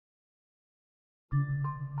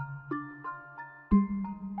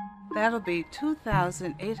That'll be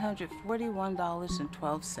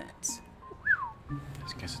 $2,841.12. I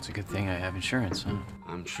guess it's a good thing I have insurance, huh?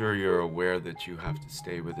 I'm sure you're aware that you have to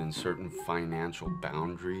stay within certain financial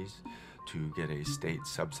boundaries to get a state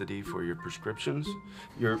subsidy for your prescriptions.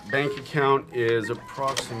 Your bank account is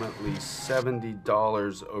approximately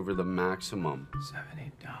 $70 over the maximum.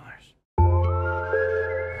 $70.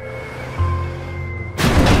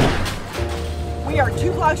 We are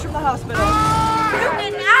 2 blocks from the hospital. You're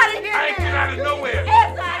getting out of here! I ain't getting out of nowhere!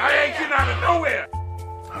 I ain't getting out of nowhere!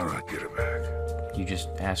 How do I get her back? You just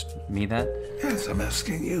asked me that? Yes, I'm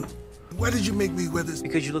asking you. Why did you make me wear this?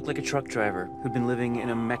 Because you look like a truck driver who'd been living in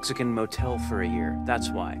a Mexican motel for a year.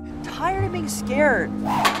 That's why. Tired of being scared.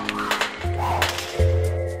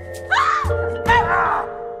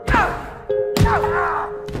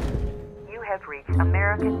 You have reached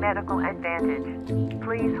American Medical Advantage.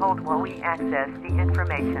 Please hold while we access the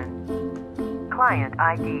information. Client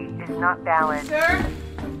ID is not valid. Sir,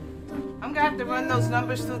 I'm gonna have to run those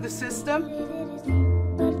numbers through the system.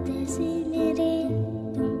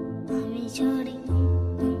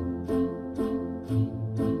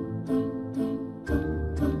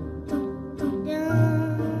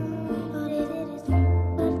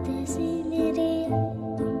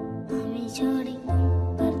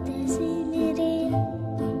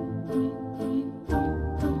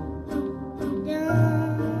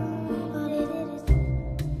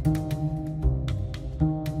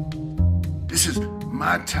 This is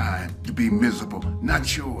my time to be miserable,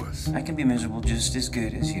 not yours. I can be miserable just as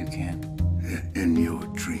good as you can. In your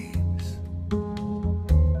dreams.